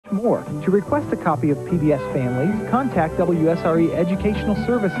more. To request a copy of PBS Families, contact WSRE Educational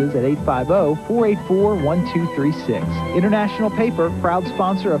Services at 850-484-1236. International Paper, proud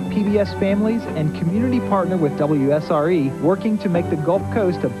sponsor of PBS Families and community partner with WSRE, working to make the Gulf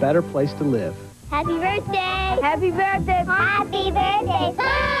Coast a better place to live. Happy birthday! Happy birthday! Happy birthday!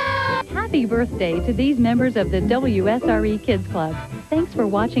 Happy birthday to these members of the WSRE Kids Club. Thanks for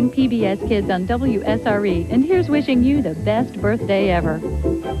watching PBS Kids on WSRE, and here's wishing you the best birthday ever.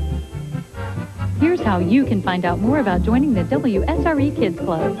 Here's how you can find out more about joining the WSRE Kids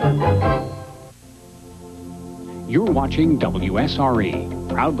Club. You're watching WSRE,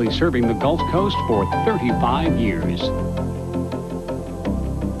 proudly serving the Gulf Coast for 35 years.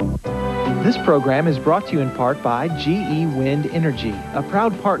 This program is brought to you in part by GE Wind Energy, a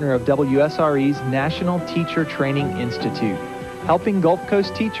proud partner of WSRE's National Teacher Training Institute. Helping Gulf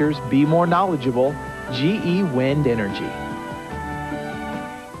Coast teachers be more knowledgeable, GE Wind Energy.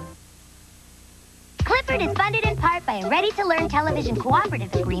 Clifford is funded in part by a ready-to-learn television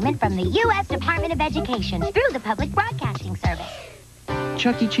cooperative agreement from the U.S. Department of Education through the Public Broadcasting Service.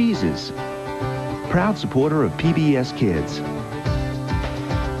 Chuck E. Cheese's, proud supporter of PBS Kids.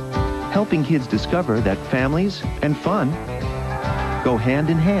 Helping kids discover that families and fun go hand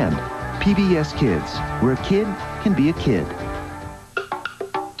in hand. PBS Kids, where a kid can be a kid.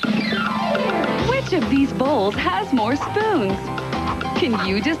 Which of these bowls has more spoons? Can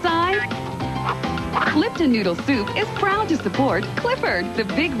you decide? Lipton Noodle Soup is proud to support Clifford, the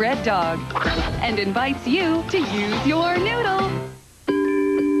big red dog, and invites you to use your noodle.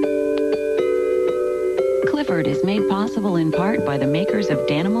 Clifford is made possible in part by the makers of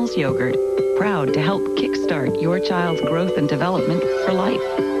Danimals Yogurt, proud to help kickstart your child's growth and development for life.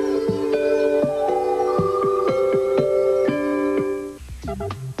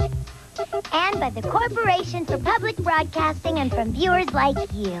 And by the Corporation for Public Broadcasting and from viewers like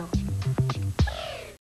you.